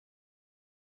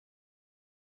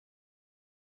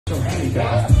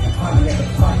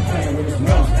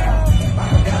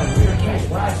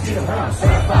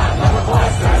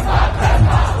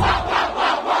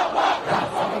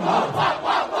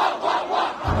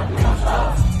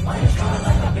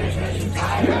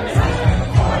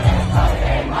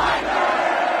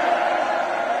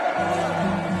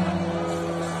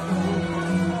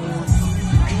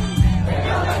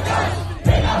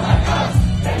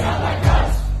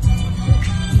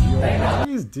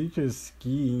These teachers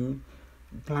skiing,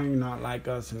 playing Not Like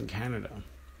Us in Canada.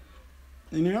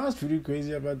 And you know what's really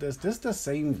crazy about this? This is the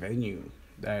same venue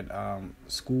that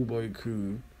Schoolboy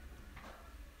Q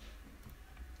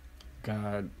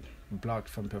got blocked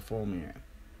from performing at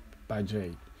by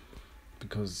Jay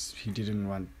because he didn't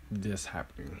want this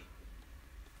happening.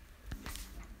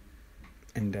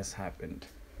 And this happened.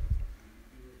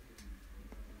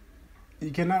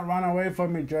 You cannot run away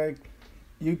from it, Drake.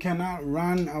 You cannot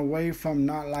run away from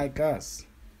Not Like Us.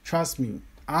 Trust me,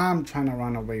 I'm trying to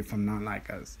run away from Not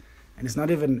Like Us. And it's not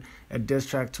even a diss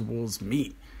track towards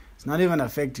me. It's not even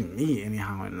affecting me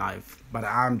anyhow in life. But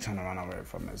I'm trying to run away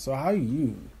from it. So how are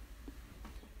you?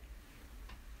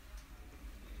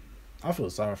 I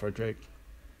feel sorry for Drake.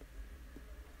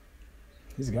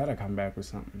 He's got to come back with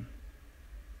something.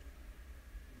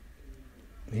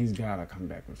 He's got to come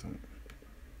back with something.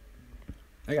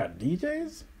 They got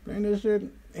DJs playing this shit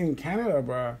in Canada,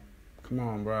 bruh. Come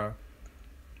on, bruh.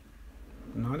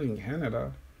 Not in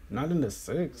Canada. Not in the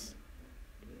 6.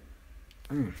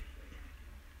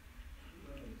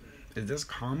 Is this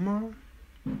karma?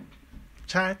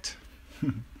 Chat?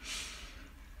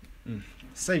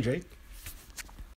 Say, Drake.